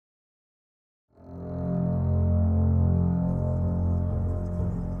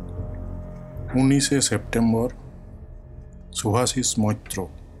19শে September, Shubhashis Maitra.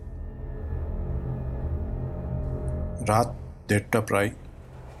 রাত 1:30 প্রায়।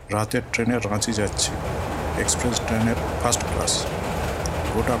 রাতের ট্রেনে রাঁচি যাচ্ছি, এক্সপ্রেস ট্রেনের ফার্স্ট ক্লাস।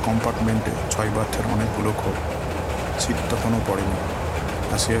 গোটা কম্পার্টমেন্টে 6 বার্থের অনেকগুলো খোপ। শীত তখনও পড়েনি,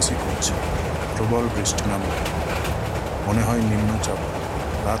 হাসি হাসি করছে। প্রবল বৃষ্টি নামে, মনে হয় নিম্নচাপ।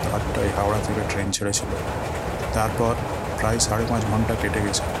 রাত 8টায় হাওড়া থেকে ট্রেন ছেড়েছিল। তারপর প্রায় 5.5 ঘন্টা কেটে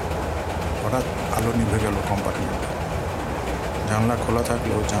গেছে। হঠাৎ আলো নিভে গেল কম্পার্টমেন্টে। জানলা খোলা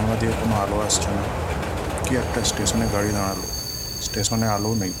থাকলেও জানলা দিয়ে কোনো আলো আসছে না। কি একটা স্টেশনে গাড়ি দাঁড়ালো, স্টেশনে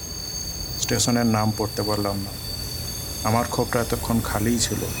আলো নেই। স্টেশনের নাম পড়তে পারলাম না। আমার খোপটা এতক্ষণ খালিই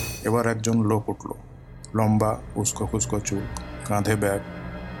ছিল। এবার একজন লোক উঠল, লম্বা, উস্কো খুস্কো চুল, কাঁধে ব্যাগ,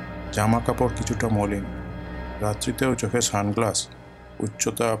 জামা কাপড় কিছুটা মলিন, রাত্রিতেও চোখে সানগ্লাস,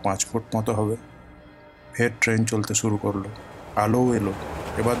 উচ্চতা 5 ফুট মতো হবে। ফের ট্রেন চলতে শুরু করলো, আলোও এলো।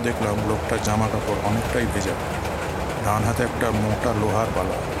 এবার দেখলাম লোকটার জামা কাপড় অনেকটাই ভেজা, ডান হাতে একটা মোটা লোহার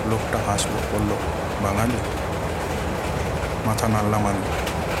বালা। লোকটা হাসলো, বলল, বাঙালি? মাথা নাড়লাম আমি।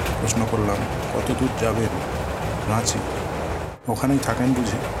 প্রশ্ন করলাম, কত দূর যাবেন? রাঁচি। ওখানেই থাকেন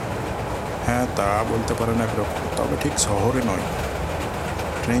বুঝি? হ্যাঁ, তা বলতে পারেন একরকম, তবে ঠিক শহরে নয়।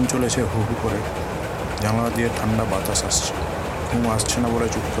 ট্রেন চলেছে হু হু করে, জানলা দিয়ে ঠান্ডা বাতাস আসছে। ঘুম আসছে না বলে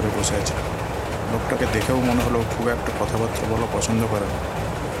চুপ করে বসে আছে। লোকটাকে দেখেও মনে হলো খুব একটা কথাবার্তা বলা পছন্দ করে না।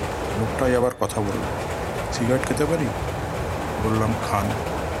 লোকটাই আবার কথা বলল, সিগারেট খেতে পারি? বললাম, খান।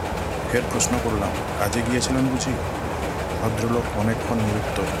 ফের প্রশ্ন করলাম, কাজে গিয়েছিলেন বুঝি? ভদ্রলোক অনেকক্ষণ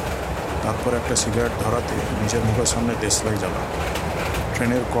নিরুত্তর। তারপর একটা সিগারেট ধরাতে নিজের মুখের সামনে দেশলাই জ্বালা।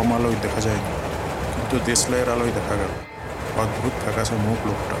 ট্রেনের কম আলোয় দেখা যায়নি, কিন্তু দেশলাইয়ের আলোয় দেখা গেল। অদ্ভুত ফ্যাকাশে মুখ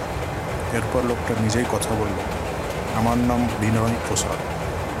লোকটা। এরপর লোকটা নিজেই কথা বলল, আমার নাম বিনয় প্রসাদ।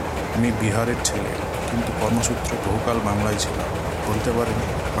 আমি বিহারের ছেলে, কিন্তু কর্মসূত্রে বহুকাল বাংলায় ছিলাম। বলতে পারেন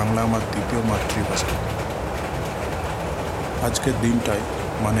বাংলা আমার দ্বিতীয় মাতৃভাষা। আজকের দিনটায়,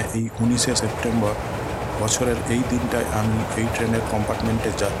 মানে এই 19শে সেপ্টেম্বর, বছরের এই দিনটায় আমি এই ট্রেনের কম্পার্টমেন্টে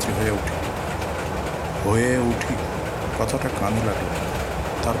যাত্রী হয়ে উঠি। কথাটা কানে লাগলো।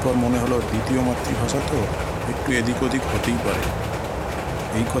 তারপর মনে হলো দ্বিতীয় মাতৃভাষা তো একটু এদিক ওদিক হতেই পারে।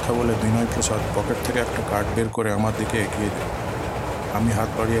 এই কথা বলে বিনয় প্রসাদ পকেট থেকে একটা কার্ড বের করে আমার দিকে এগিয়ে দিল। আমি হাত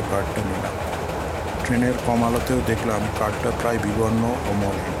বাড়িয়ে কার্ডটা নিলাম। ট্রেনের কম আলোতেও দেখলাম কার্ডটা প্রায় বিবর্ণ ও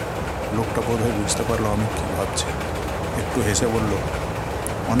মলিন। লোকটা বোধহয় বুঝতে পারলো আমি কী ভাবছি। একটু হেসে বলল,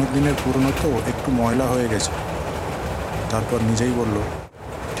 অনেক দিনের পুরনো তো, একটু ময়লা হয়ে গেছে। তারপর নিজেই বলল,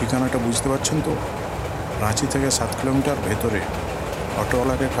 ঠিকানাটা বুঝতে পারছেন তো? রাঁচি থেকে 7 কিলোমিটার ভেতরে।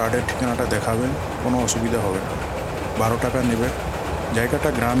 অটোওয়ালাকে কার্ডের ঠিকানাটা দেখাবেন, কোনো অসুবিধা হবে না। 12 টাকা নেবে। জায়গাটা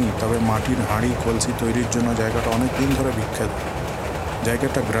গ্রামই, তবে মাটির হাঁড়ি কলসি তৈরির জন্য জায়গাটা অনেক দিন ধরে বিখ্যাত।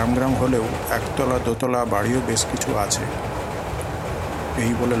 জায়গাটা গ্রাম হলেও একতলা দোতলা বাড়িও বেশ কিছু আছে।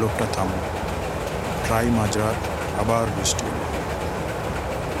 এই বলে লোকটা থামল। প্রায় মাঝরাত, আবার বৃষ্টি এলো।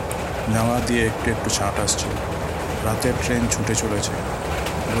 জানলা দিয়ে একটু একটু ছাঁট আসছে। রাতের ট্রেন ছুটে চলেছে।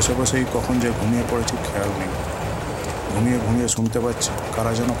 বসে বসেই কখন যে ঘুমিয়ে পড়েছি খেয়াল নেই। ঘুমিয়ে শুনতে পাচ্ছি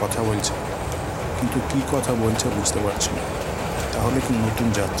কারা যেন কথা বলছে, কিন্তু কী কথা বলছে বুঝতে পারছি না। তাহলে কি নতুন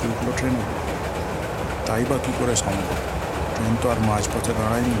যাত্রী উঠলো ট্রেনে? তাই বা কী করে সম্ভব? ট্রেন তো আর মাঝপথে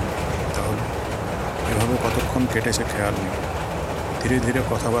দাঁড়ায়নি। তাহলে এভাবে কতক্ষণ কেটেছে খেয়াল নেই। ধীরে ধীরে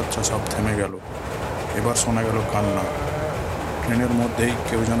কথাবার্তা সব থেমে গেল। এবার শোনা গেল কান্না। ট্রেনের মধ্যেই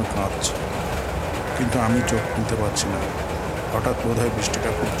কেউ যেন কাঁদছে, কিন্তু আমি চোখ খুলতে পারছি না। হঠাৎ বোধহয় বৃষ্টিটা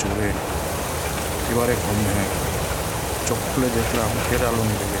খুব জোরে। এবারে ঘুম ভেঙে গেল। চোখ খুলে দেখলাম ফের আলো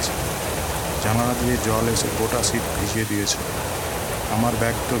নিভে গেছে। জানালা দিয়ে জল এসে গোটা সিট ভিজিয়ে দিয়েছে। আমার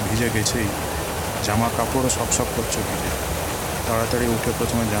ব্যাগ তো ভিজে গেছেই, জামা কাপড়ও সব করছে ভিজে। তাড়াতাড়ি উঠে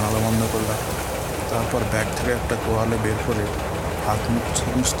প্রথমে জানালা বন্ধ করলাম। তারপর ব্যাগ থেকে একটা তোয়ালে বের করে হাত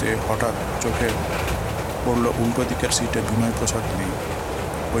মুছতে হঠাৎ চোখে পড়ল উল্টো দিকের সিটে বিনয় প্রসাদ নেই।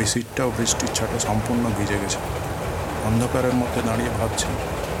 ওই সিটটাও বৃষ্টির ছাটে সম্পূর্ণ ভিজে গেছে। অন্ধকারের মধ্যে দাঁড়িয়ে ভাবছি,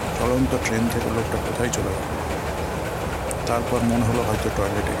 চলন্ত ট্রেন থেকে লোকটা কোথায় চলে গেল। তারপর মনে হলো হয়তো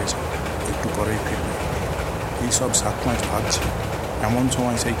টয়লেটে গেছে, একটু পরেই ফিরবে। এইসব 7 মাস ভাবছি, এমন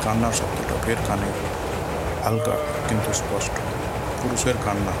সময় সেই কান্নার শব্দটা ফের কানে। হালকা কিন্তু স্পষ্ট, পুরুষের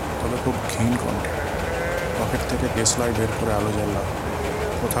কান্না, তবে খুব ক্ষীণ কণ্ঠে। পকেট থেকে দেশলাই বের করে আলো জ্বাললাম।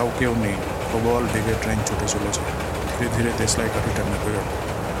 কোথাও কেউ নেই। প্রবল বেগে ট্রেন ছুটে চলেছে। ধীরে ধীরে দেশলাই কাঠিটা নিভে গেল।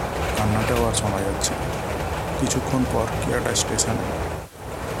 কান্নাটাও আর শোনা যাচ্ছে। কিছুক্ষণ পর কিয়াটা স্টেশনে।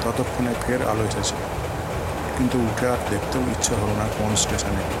 ততক্ষণে ফের আলো এসেছে, কিন্তু উঠে আর দেখতেও ইচ্ছে হলো না কোন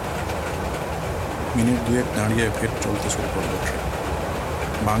স্টেশনে। মিনিট 2 দাঁড়িয়ে ফের চলতে শুরু করলো ট্রেন।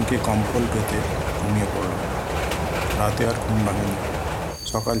 বাঙ্কে কম্বল পেতে ঘুমিয়ে পড়লাম। রাতে আর ঘুম ভাঙেনি।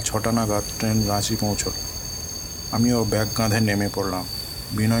 সকাল 6টা নাগাদ ট্রেন রাঁচি পৌঁছল। আমিও ব্যাগ কাঁধে নেমে পড়লাম।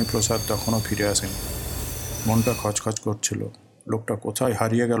 বিনয় প্রসাদ তখনও ফিরে আসেনি। মনটা খচখচ করছিল, লোকটা কোথায়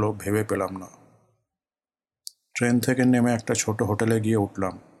হারিয়ে গেল ভেবে পেলাম না। ট্রেন থেকে নেমে একটা ছোট হোটেলে গিয়ে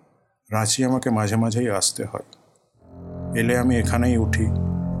উঠলাম। রাঁচি আমাকে মাঝে মাঝেই আসতে হয়, এলে আমি এখানেই উঠি।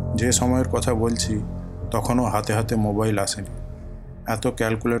 যে সময়ের কথা বলছি তখনও হাতে হাতে মোবাইল আসেনি, এত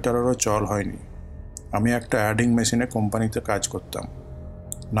ক্যালকুলেটরেরও চল হয়নি। আমি একটা অ্যাডিং মেশিনে কোম্পানিতে কাজ করতাম।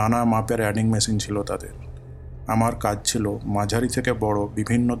 নানা মাপের অ্যাডিং মেশিন ছিল তাদের। আমার কাজ ছিল মাঝারি থেকে বড়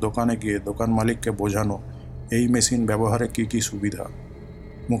বিভিন্ন দোকানে গিয়ে দোকান মালিককে বোঝানো এই মেশিন ব্যবহারে কী কী সুবিধা।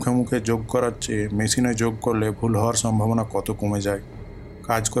 মুখে মুখে যোগ করার চেয়ে মেশিনে যোগ করলে ভুল হওয়ার সম্ভাবনা কত কমে যায়,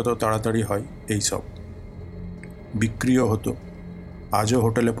 কাজ কত তাড়াতাড়ি হয়, এইসব। বিক্রিও হতো। আজও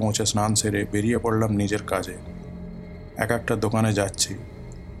হোটেলে পৌঁছে স্নান সেরে বেরিয়ে পড়লাম নিজের কাজে। এক একটা দোকানে যাচ্ছি,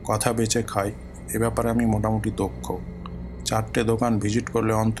 কথা বেচে খাই, এ ব্যাপারে আমি মোটামুটি দক্ষ। 4টে দোকান ভিজিট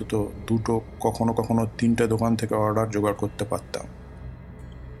করলে অন্তত 2টো, কখনো কখনো 3টে দোকান থেকে অর্ডার জোগাড় করতে পারতাম।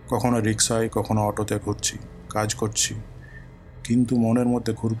 কখনো রিক্সায়, কখনো অটোতে ঘুরছি, কাজ করছি, কিন্তু মনের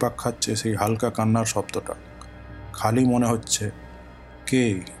মধ্যে ঘুরপাক খাচ্ছে সেই হালকা কান্নার শব্দটা। খালি মনে হচ্ছে কে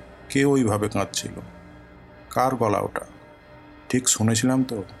কে ওইভাবে কাঁদছিল, কার গলা ওটা? ঠিক শুনেছিলাম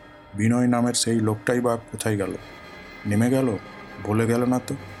তো, বিনয় নামের সেই লোকটাই বা কোথায় গেল? নেমে গেল? বলে গেল না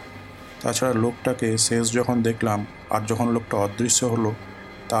তো? তাছাড়া লোকটাকে শেষ যখন দেখলাম আর যখন লোকটা অদৃশ্য হলো,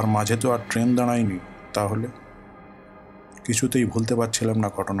 তার মাঝে তো আর ট্রেন দাঁড়ায়নি। তাহলে কিছুতেই ভুলতে পারছিলাম না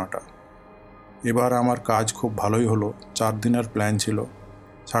ঘটনাটা। এবার আমার কাজ খুব ভালোই হলো। 4 দিনের প্ল্যান ছিল,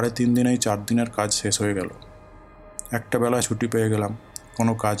 3.5 দিনেই 4 দিনের কাজ শেষ হয়ে গেল। একটা বেলা ছুটি পেয়ে গেলাম,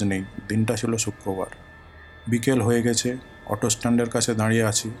 কোনো কাজ নেই। দিনটা ছিল শুক্রবার। বিকেল হয়ে গেছে, অটো স্ট্যান্ডের কাছে দাঁড়িয়ে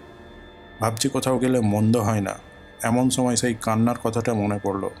আছি। ভাবছি কোথাও গেলে মন্দ হয় না। এমন সময় সেই কান্নার কথাটা মনে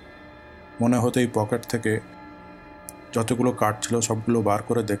পড়ল। মনে হতেই পকেট থেকে যতগুলো কার্ড ছিল সবগুলো বার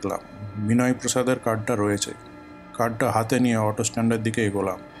করে দেখলাম বিনয় প্রসাদের কার্ডটা রয়েছে। কার্ডটা হাতে নিয়ে অটো স্ট্যান্ডের দিকে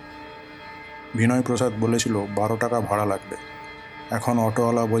এগোলাম। বিনয় প্রসাদ বলেছিল 12 টাকা ভাড়া লাগবে। এখন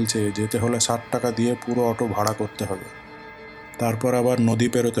অটোওয়ালা বলছে যেতে হলে 60 টাকা দিয়ে পুরো অটো ভাড়া করতে হবে, তারপর আবার নদী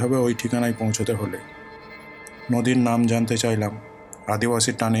পেরোতে হবে ওই ঠিকানায় পৌঁছতে হলে। নদীর নাম জানতে চাইলাম,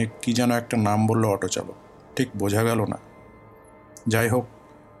 আদিবাসী টানে কি যেন একটা নাম বলল অটো চালক, ঠিক বোঝা গেল না। যাই হোক,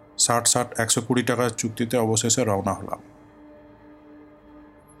 120 টাকার চুক্তিতে অবশেষে রওনা হলাম।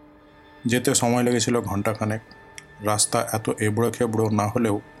 যেতে সময় লেগেছিল ঘন্টাখানেক। রাস্তা এত এবড়ো খেবড়ো না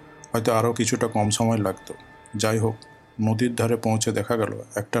হলেও হয়তো আরও কিছুটা কম সময় লাগতো। যাই হোক, নদীর ধারে পৌঁছে দেখা গেল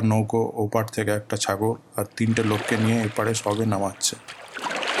একটা নৌকো ওপার থেকে একটা ছাগল আর 3টে লোককে নিয়ে এপারে সবে নামাচ্ছে।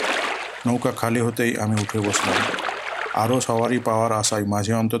 নৌকা খালি হতেই আমি উঠে বসলাম। আরও সওয়ারি পাওয়ার আশায়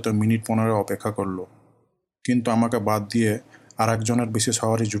মাঝে অন্তত মিনিট 15 অপেক্ষা করলো, কিন্তু আমাকে বাদ দিয়ে আর একজনের বেশি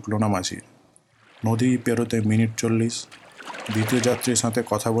সওয়ারি জুটল না মাঝির। নদী পেরোতে মিনিট 40। দ্বিতীয় যাত্রীর সাথে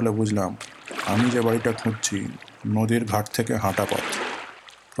কথা বলে বুঝলাম আমি যে বাড়িটা খুঁজছি নদীর ঘাট থেকে হাঁটা পথ।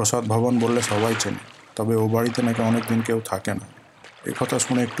 প্রসাদ ভবন বললে সবাই চেনে, তবে ও বাড়িতে নাকি অনেক দিন কেউ থাকে না। এ কথা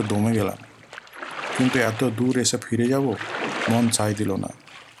শুনে একটু দমে গেলাম, কিন্তু এত দূর এসে ফিরে যাব মন চাই দিল না।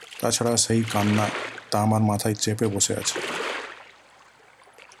 তাছাড়া সেই কান্না, তা আমার মাথায় চেপে বসে আছে।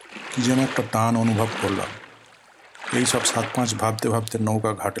 কি যেন একটা টান অনুভব করলাম। এই সব 7-5 ভাবতে ভাবতে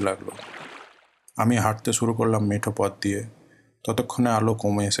নৌকা ঘাটে লাগলো। আমি হাঁটতে শুরু করলাম মেঠো পথ দিয়ে। ততক্ষণে আলো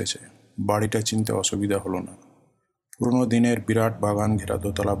কমে এসেছে, বাড়িটা চিনতে অসুবিধা হলো না। পুরনো দিনের বিরাট বাগান ঘেরা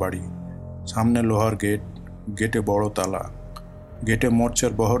দোতলা বাড়ি, সামনে লোহার গেট, গেটে বড় তালা। গেটে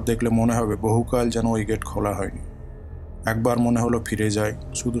মোর্চের বহর দেখলে মনে হবে বহুকাল যেন ওই গেট খোলা হয়নি। একবার মনে হলো ফিরে যাই,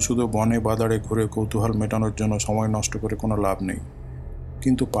 শুধু শুধু বনে বাদারে ঘুরে কৌতূহল মেটানোর জন্য সময় নষ্ট করে কোনো লাভ নেই।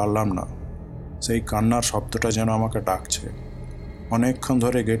 কিন্তু পারলাম না। সেই কান্নার শব্দটা যেন আমাকে ডাকছে। অনেকক্ষণ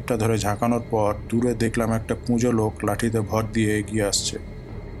ধরে গেটটা ধরে ঝাঁকানোর পর দূরে দেখলাম একটা কুঁজো লোক লাঠিতে ভর দিয়ে এগিয়ে আসছে।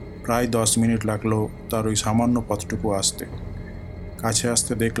 প্রায় 10 মিনিট লাগলো তার ওই সামান্য পথটুকু আসতে। কাছে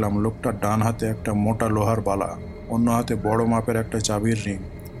আসতে দেখলাম লোকটার ডান হাতে একটা মোটা লোহার বালা, অন্য হাতে বড় মাপের একটা চাবির রিং।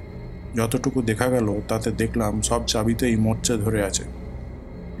 যতটুকু দেখা গেল তাতে দেখলাম সব চাবিতেই মোর্চে ধরে আছে।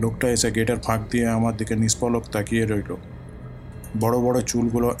 লোকটা এসে গেটের ফাঁক দিয়ে আমার দিকে নিষ্পলক তাকিয়ে রইল। বড় বড়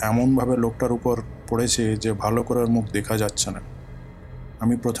চুলগুলো এমনভাবে লোকটার উপর পড়েছে যে ভালো করে ওর মুখ দেখা যাচ্ছে না।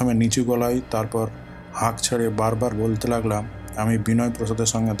 আমি প্রথমে নিচু গলায়, তারপর হাঁক ছেড়ে বারবার বলতে লাগলাম আমি বিনয় প্রসাদের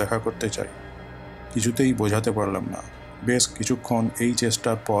সঙ্গে দেখা করতে চাই। কিছুতেই বোঝাতে পারলাম না। বেশ কিছুক্ষণ এই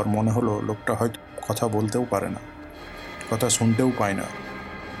চেষ্টার পর মনে হলো লোকটা হয়তো কথা বলতেও পারে না, কথা শুনতেও পায় না।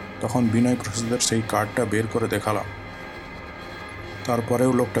 তখন বিনয় প্রসাদের সেই কার্ডটা বের করে দেখালাম।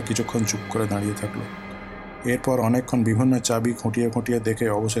 তারপরেও লোকটা কিছুক্ষণ চুপ করে দাঁড়িয়ে থাকলো। এরপর অনেকক্ষণ বিভিন্ন চাবি খুঁটিয়ে খুঁটিয়ে দেখে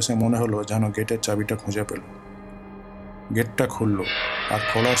অবশেষে মনে হলো যেন গেটের চাবিটা খুঁজে পেল। গেটটা খুলল, আর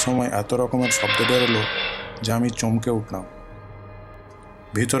খোলার সময় এত রকমের শব্দ বেরোলো যে আমি চমকে উঠলাম।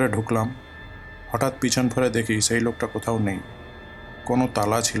 ভিতরে ঢুকলাম। হঠাৎ পিছন ফিরে দেখি সেই লোকটা কোথাও নেই। কোনো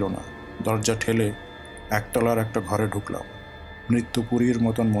তালা ছিল না। দরজা ঠেলে একতলার একটা ঘরে ঢুকলাম। মৃত্যুপুরীর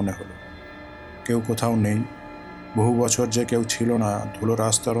মতন মনে হলো। কেউ কোথাও নেই। বহু বছর যে কেউ ছিল না, ধুলোর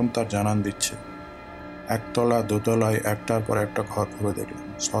আস্তরণ তার জানান দিচ্ছে। একতলা দোতলায় একটার পর একটা ঘর ঘুরে দেখলাম,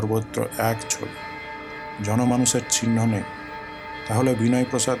 সর্বত্র এক ছবি, জনমানুষের চিহ্ন নেই। তাহলে বিনয়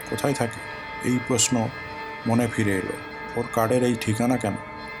প্রসাদ কোথায় থাকে? এই প্রশ্ন মনে ফিরে এলো। ওর কার্ডের এই ঠিকানা কেন?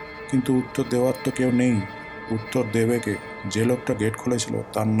 কিন্তু উত্তর দেওয়ার তো কেউ নেই। উত্তর দেবে কে? যে লোকটা গেট খুলেছিল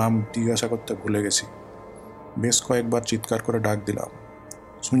তার নাম জিজ্ঞাসা করতে ভুলে গেছি। বেশ কয়েকবার চিৎকার করে ডাক দিলাম,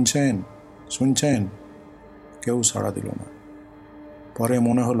 শুনছেন শুনছেন? কেউ সাড়া দিল না। পরে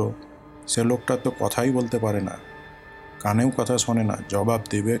মনে হলো সে লোকটা তো কথাই বলতে পারে না, কানেও কথা শোনে না, জবাব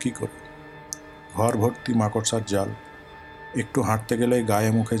দেবে কি করে? ঘর ভর্তি মাকড়সার জাল, একটু হাঁটতে গেলেই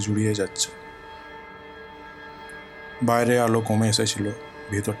গায়ে মুখে জুড়িয়ে যাচ্ছে। বাইরে আলো কমে এসেছিল,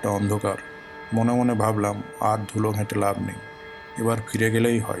 ভিতরটা অন্ধকার। মনে মনে ভাবলাম আর ধুলো ঘেঁটে লাভ নেই, এবার ফিরে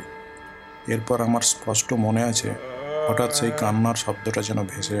গেলেই হয়। এরপর আমার স্পষ্ট মনে আছে হঠাৎ সেই কান্নার শব্দটা যেন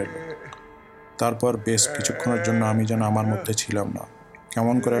ভেসে এলো। তারপর বেশ কিছুক্ষণের জন্য আমি যেন আমার মধ্যে ছিলাম না।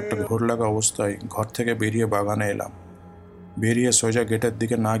 কেমন করে একটা ঘোর লাগা অবস্থায় ঘর থেকে বেরিয়ে বাগানে এলাম। বেরিয়ে সোজা গেটের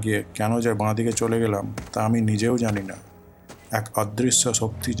দিকে না গিয়ে কেন যে বাঁ দিকে চলে গেলাম তা আমি নিজেও জানি না। এক অদৃশ্য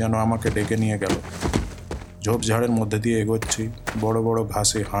শক্তি যেন আমাকে ডেকে নিয়ে গেল। ঝোপঝাড়ের মধ্যে দিয়ে এগোচ্ছি, বড় বড়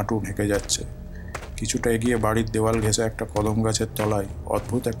ঘাসে হাঁটু ঢেকে যাচ্ছে। কিছুটা এগিয়ে বাড়ির দেওয়াল ঘেঁষে একটা কদম গাছের তলায়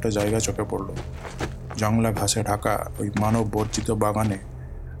অদ্ভুত একটা জায়গা চোখে পড়ল। জংলা ঘাসে ঢাকা ওই মানব বর্জিত বাগানে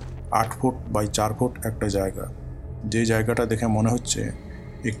 8 ফুট বাই 4 ফুট একটা জায়গা। যে জায়গাটা দেখে মনে হচ্ছে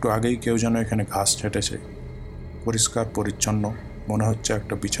একটু আগেই কেউ যেন এখানে ঘাস ছেটেছে। পরিষ্কার পরিচ্ছন্ন, মনে হচ্ছে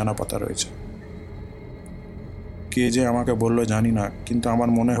একটা বিছানা পাতা রয়েছে। কে যে আমাকে বললো জানি না, কিন্তু আমার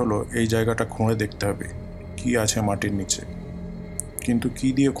মনে হলো এই জায়গাটা খুঁড়ে দেখতে হবে কি আছে মাটির নিচে। কিন্তু কি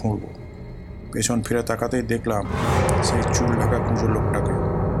দিয়ে খুঁড়ব? পেছন ফিরে তাকাতেই দেখলাম সেই চুল ঢাকা কুঁজো লোকটাকে।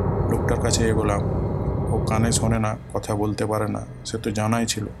 লোকটার কাছে এগোলাম। ও কানে শোনে না, কথা বলতে পারে না, সে তো জানাই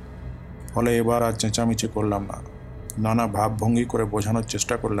ছিল। ফলে এবার আর চেঁচামেচি করলাম না। নানা ভাবভঙ্গি করে বোঝানোর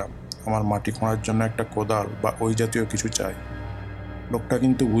চেষ্টা করলাম আমার মাটি খোঁড়ার জন্য একটা কোদাল বা ওই জাতীয় কিছু চাই। লোকটা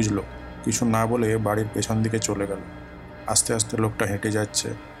কিন্তু বুঝলো। কিছু না বলে বাড়ির পেছন দিকে চলে গেল। আস্তে আস্তে লোকটা হেঁটে যাচ্ছে,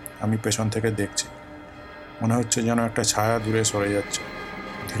 আমি পেছন থেকে দেখছি। মনে হচ্ছে যেন একটা ছায়া দূরে সরে যাচ্ছে।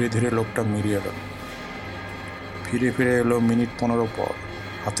 ধীরে ধীরে লোকটা মিলিয়ে গেল। ফিরে ফিরে এলো মিনিট 15 পর,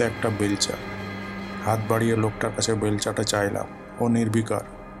 হাতে একটা বেলচা। হাত বাড়িয়ে লোকটার কাছে বেলচাটা চাইলাম। ও নির্বিকার,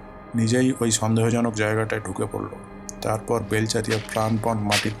 নিজেই ওই সন্দেহজনক জায়গাটায় ঢুকে পড়ল। তারপর বেলচা দিয়ে প্রাণপণ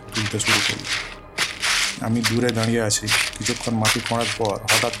মাটি তুলতে শুরু করল। আমি দূরে দাঁড়িয়ে আছি। কিছুক্ষণ মাটি খোঁড়ার পর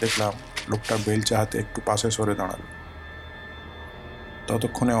হঠাৎ দেখলাম লোকটা বেলচা হাতে একটু পাশে সরে দাঁড়ালো।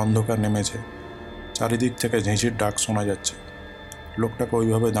 ততক্ষণে অন্ধকার নেমেছে, চারিদিক থেকে ঝিঁঝির ডাক শোনা যাচ্ছে। লোকটাকে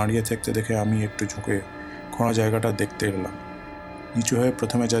ওইভাবে দাঁড়িয়ে থাকতে দেখে আমি একটু ঝুঁকে খোঁড়া জায়গাটা দেখতে এলাম। নিচু হয়ে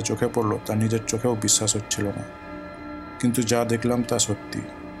প্রথমে যা চোখে পড়লো তা নিজের চোখেও বিশ্বাস হচ্ছিল না, কিন্তু যা দেখলাম তা সত্যি।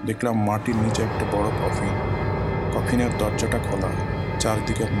 দেখলাম মাটির নিচে একটা বড় কফিন। কফিনের দরজাটা খোলা,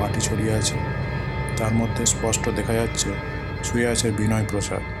 চারদিকে মাটি ছড়িয়ে আছে। তার মধ্যে স্পষ্ট দেখা যাচ্ছে শুয়ে আছে বিনয়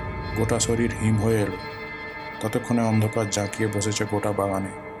প্রসাদ। গোটা শরীর হিম হয়ে এলো। ততক্ষণে অন্ধকার জাঁকিয়ে বসেছে গোটা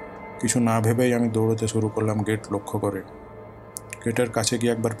বাগানে। কিছু না ভেবেই আমি দৌড়তে শুরু করলাম গেট লক্ষ্য করে। গেটের কাছে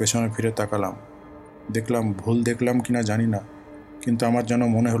গিয়ে একবার পেছনে ফিরে তাকালাম। দেখলাম ভুল দেখলাম কিনা জানি না, কিন্তু আমার যেন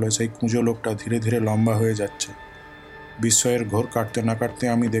মনে হলো সেই কুঁজো লোকটা ধীরে ধীরে লম্বা হয়ে যাচ্ছে। বিস্ময়ের ঘোর কাটতে না কাটতে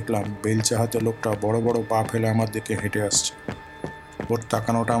আমি দেখলাম বেলচা হাতে লোকটা বড় বড় পা ফেলে আমার দিকে হেঁটে আসছে। ওর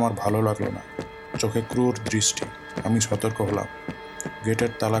তাকানোটা আমার ভালো লাগলো না, চোখে ক্রূর দৃষ্টি। আমি সতর্ক হলাম।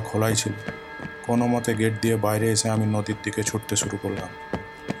 গেটের তালা খোলাই ছিল। কোনো মতে গেট দিয়ে বাইরে এসে আমি নদীর দিকে ছুটতে শুরু করলাম।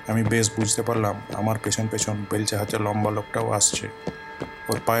 আমি বেশ বুঝতে পারলাম আমার পেছন পেছন বেলচা হাতে লম্বা লোকটাও আসছে।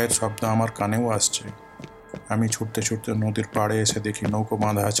 ওর পায়ের শব্দ আমার কানেও আসছে। আমি ছুটতে ছুটতে নদীর পাড়ে এসে দেখি নৌকো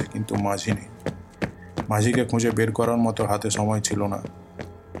বাঁধা আছে, কিন্তু মাঝি নেই। মাঝিকে খুঁজে বের করার মতো হাতে সময় ছিল না।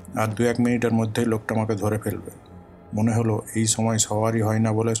 আর 2-1 মিনিটের মধ্যেই লোকটা আমাকে ধরে ফেলবে। মনে হলো এই সময় সওয়ারি হয়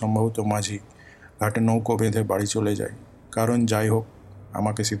না বলে সম্ভবত মাঝি ঘাটে নৌকো বেঁধে বাড়ি চলে যায়। কারণ যাই হোক,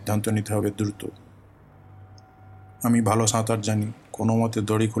 আমাকে সিদ্ধান্ত নিতে হবে দ্রুত। আমি ভালো সাঁতার জানি। কোনো মতে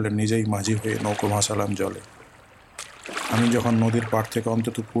দড়ি খুলে নিজেই মাঝি হয়ে নৌকো ভাসালাম জলে। আমি যখন নদীর পাড় থেকে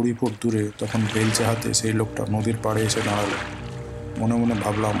অন্তত 20 ফুট দূরে, তখন বেলচা হাতে সেই লোকটা নদীর পাড়ে এসে দাঁড়ালো। মনে মনে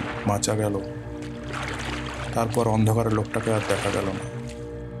ভাবলাম বাঁচা গেল। তারপর অন্ধকারে লোকটাকে আর দেখা গেল না।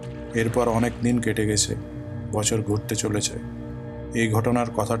 এরপর অনেক দিন কেটে গেছে, বছর ঘুরতে চলেছে। এই ঘটনার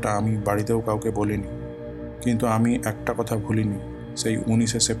কথাটা আমি বাড়িতেও কাউকে বলিনি, কিন্তু আমি একটা কথা ভুলিনি, সেই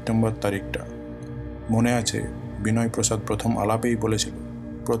 19শে সেপ্টেম্বর তারিখটা। মনে আছে বিনয় প্রসাদ প্রথম আলাপেই বলেছিল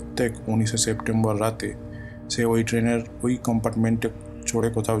প্রত্যেক 19শে সেপ্টেম্বর রাতে সে ওই ট্রেনের ওই কম্পার্টমেন্টে চড়ে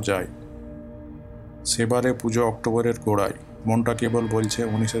কোথাও যায়। সেবারে পুজো অক্টোবরের গোড়ায়। মনটা কেবল বলছে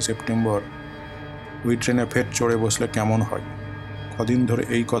 19শে সেপ্টেম্বর ওই ট্রেনে ফের চড়ে বসলে কেমন হয়। কদিন ধরে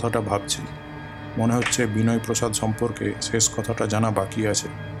এই কথাটা ভাবছি। মনে হচ্ছে বিনয় প্রসাদ সম্পর্কে শেষ কথাটা জানা বাকি আছে।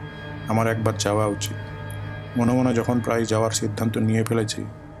 আমার একবার যাওয়া উচিত। মনে মনে যখন প্রায় যাওয়ার সিদ্ধান্ত নিয়ে ফেলেছি,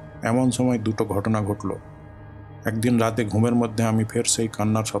 এমন সময় দুটো ঘটনা ঘটল। একদিন রাতে ঘুমের মধ্যে আমি ফের সেই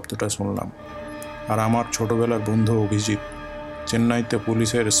কান্নার শব্দটা শুনলাম। আর আমার ছোটবেলার বন্ধু অভিজিৎ চেন্নাইতে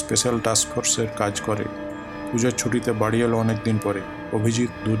পুলিশের স্পেশাল টাস্ক ফোর্সের কাজ করে। পুজোর ছুটিতে বাড়ি এলো অনেকদিন পরে।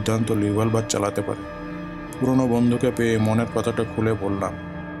 অভিজিৎ দুর্দান্ত রিভলভার চালাতে পারে। পুরনো বন্ধুকে পেয়ে মনের কথাটা খুলে বললাম।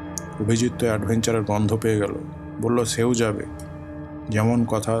 অভিজিৎ তো অ্যাডভেঞ্চারের গন্ধ পেয়ে গেল। বলল সেও যাবে। যেমন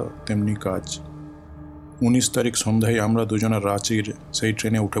কথা তেমনি কাজ। 19 তারিখ সন্ধ্যায় আমরা দুজনে রাঁচির সেই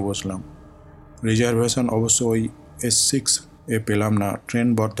ট্রেনে উঠে বসলাম। রিজার্ভেশন অবশ্য ওই S6 এ পেলাম না। ট্রেন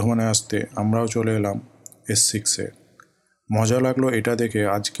বর্ধমানে আসতে আমরাও চলে এলাম S6-এ। মজা লাগলো এটা দেখে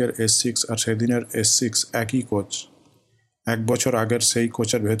আজকের S6 আর সেদিনের S6 একই কোচ। 1 বছর আগের সেই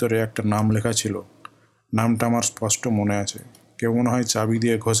কোচের ভেতরে একটা নাম লেখা ছিল। নামটা আমার স্পষ্ট মনে আছে। কেউ মনে হয় চাবি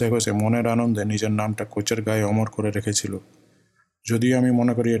দিয়ে ঘষে ঘষে মনের আনন্দে নিজের নামটা কোচের গায়ে অমর করে রেখেছিল। যদিও আমি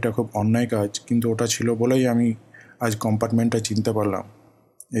মনে করি এটা খুব অন্যায় কাজ, কিন্তু ওটা ছিল বলেই আমি আজ কম্পার্টমেন্টটা চিনতে পারলাম।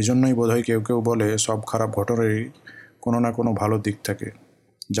 এই জন্যই বোধহয় কেউ কেউ বলে সব খারাপ ঘটনারই কোনো না কোনো ভালো দিক থাকে।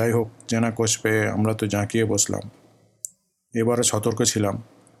 যাই হোক, চেনা কোচ পেয়ে আমরা তো জাঁকিয়ে বসলাম। এবারে সতর্ক ছিলাম।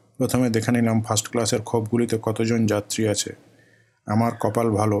 প্রথমে দেখে নিলাম ফার্স্ট ক্লাসের খোপগুলিতে কতজন যাত্রী আছে। আমার কপাল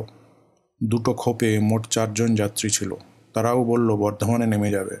ভালো, দুটো খোপে মোট 4 জন যাত্রী ছিল। তারাও বলল বর্ধমানে নেমে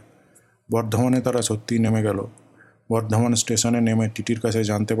যাবে। বর্ধমানে তারা সত্যিই নেমে গেল। বর্ধমান স্টেশনে নেমে টিটির কাছে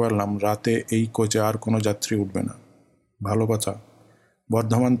জানতে পারলাম রাতে এই কোচে আর কোনো যাত্রী উঠবে না। ভালো কথা।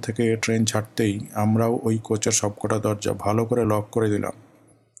 বর্ধমান থেকে ট্রেন ছাড়তেই আমরাও ওই কোচের সবকটা দরজা ভালো করে লক করে দিলাম।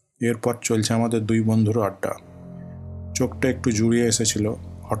 এরপর চলছে আমাদের দুই বন্ধুর আড্ডা। চোখটা একটু জুড়িয়ে এসেছিল।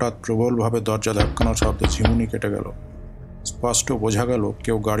 হঠাৎ প্রবলভাবে দরজা ধাক্কানোর শব্দে ঝিমুনি কেটে গেল। স্পষ্ট বোঝা গেল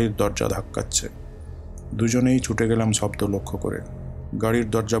কেউ গাড়ির দরজা ধাক্কাচ্ছে। দুজনেই ছুটে গেলাম শব্দ লক্ষ্য করে। গাড়ির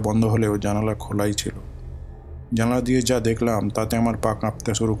দরজা বন্ধ হলেও জানালা খোলাই ছিল। জানলা দিয়ে যা দেখলাম তাতে আমার পা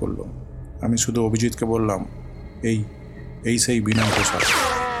কাঁপতে শুরু করলো। আমি শুধু অভিজিৎকে বললাম, এই সেই বিনয় প্রসাদ।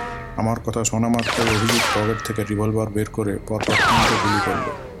 আমার কথা শোনা মাত্র অভিজিৎ পকেট থেকে রিভলভার বের করে পরপর 3টে গুলি করল।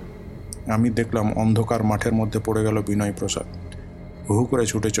 আমি দেখলাম অন্ধকার মাঠের মধ্যে পড়ে গেল বিনয় প্রসাদ। হু করে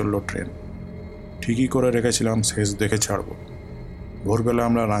ছুটে চলল ট্রেন। ঠিকই করে রেখেছিলাম শেষ দেখে ছাড়ব। ভোরবেলা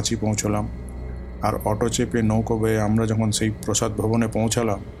আমরা রাঁচি পৌঁছলাম। আর অটো চেপে নৌকো বেয়ে আমরা যখন সেই প্রসাদ ভবনে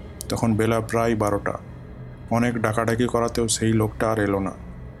পৌঁছালাম তখন বেলা প্রায় 12টা। অনেক ডাকাডাকি করাতেও সেই লোকটা আর এলো না।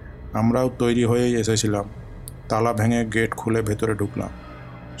 আমরাও তৈরি হয়েই এসেছিলাম। তালা ভেঙে গেট খুলে ভেতরে ঢুকলাম।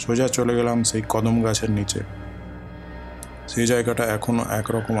 সোজা চলে গেলাম সেই কদম গাছের নিচে। সেই জায়গাটা এখনও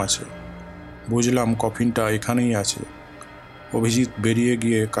একরকম আছে। বুঝলাম কফিনটা এখানেই আছে। অভিজিৎ বেরিয়ে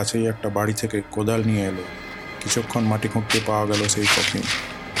গিয়ে কাছেই একটা বাড়ি থেকে কোদাল নিয়ে এলো। কিছুক্ষণ মাটি খুঁড়তে পাওয়া গেল সেই কফিন।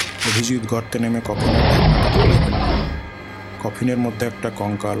 অভিজিৎ গর্তে নেমে কফিনের মধ্যে একটা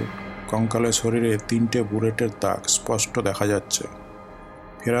কঙ্কালের শরীরে 3টে বুলেটের দাগ স্পষ্ট দেখা যাচ্ছে।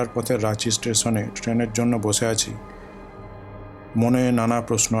 ফেরার পথে রাঁচি স্টেশনে ট্রেনের জন্য বসে আছি। মনে নানা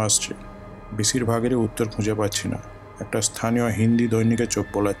প্রশ্ন আসছে। বেশিরভাগেরই উত্তর খুঁজে পাচ্ছি না। একটা স্থানীয় হিন্দি দৈনিকে চোখ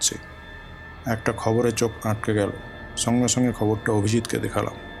বোলাচ্ছে। একটা খবরে চোখ আটকে গেল। সঙ্গে সঙ্গে খবরটা অভিজিৎকে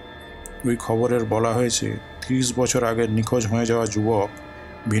দেখালাম। ওই খবরের বলা হয়েছে 30 বছর আগে নিখোঁজ হয়ে যাওয়া যুবক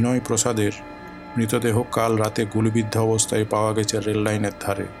বিনয় প্রসাদের মৃতদেহ কাল রাতে গুলিবিদ্ধ অবস্থায় পাওয়া গেছে রেল লাইনের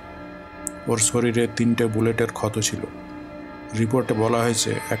ধারে। ওর শরীরে 3টে বুলেটের ক্ষত ছিল। রিপোর্টে বলা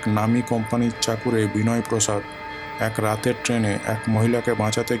হয়েছে এক নামী কোম্পানির চাকুরে বিনয় প্রসাদ এক রাতের ট্রেনে এক মহিলাকে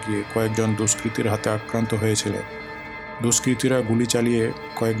বাঁচাতে গিয়ে কয়েকজন দুষ্কৃতীর হাতে আক্রান্ত হয়েছিলেন। দুষ্কৃতীরা গুলি চালিয়ে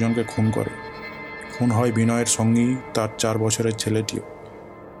কয়েকজনকে খুন করে। খুন হয় বিনয়ের সঙ্গী তার 4 বছরের ছেলেটিও।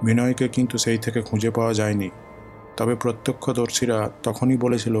 বিনয়কে কিন্তু সেই থেকে খুঁজে পাওয়া যায়নি। তবে প্রত্যক্ষদর্শীরা তখনই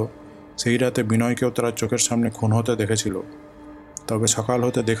বলেছিল সেই রাতে বিনয়কেও তারা চোখের সামনে খুন হতে দেখেছিল। তবে সকাল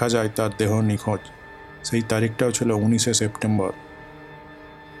হতে দেখা যায় তার দেহ নিখোঁজ। সেই তারিখটাও ছিল 19শে সেপ্টেম্বর।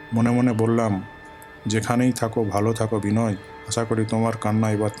 মনে মনে বললাম, যেখানেই থাকো ভালো থাকো বিনয়। আশা করি তোমার কান্না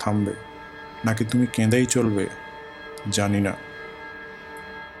এবার থামবে। নাকি তুমি কেঁদেই চলবে জানি না।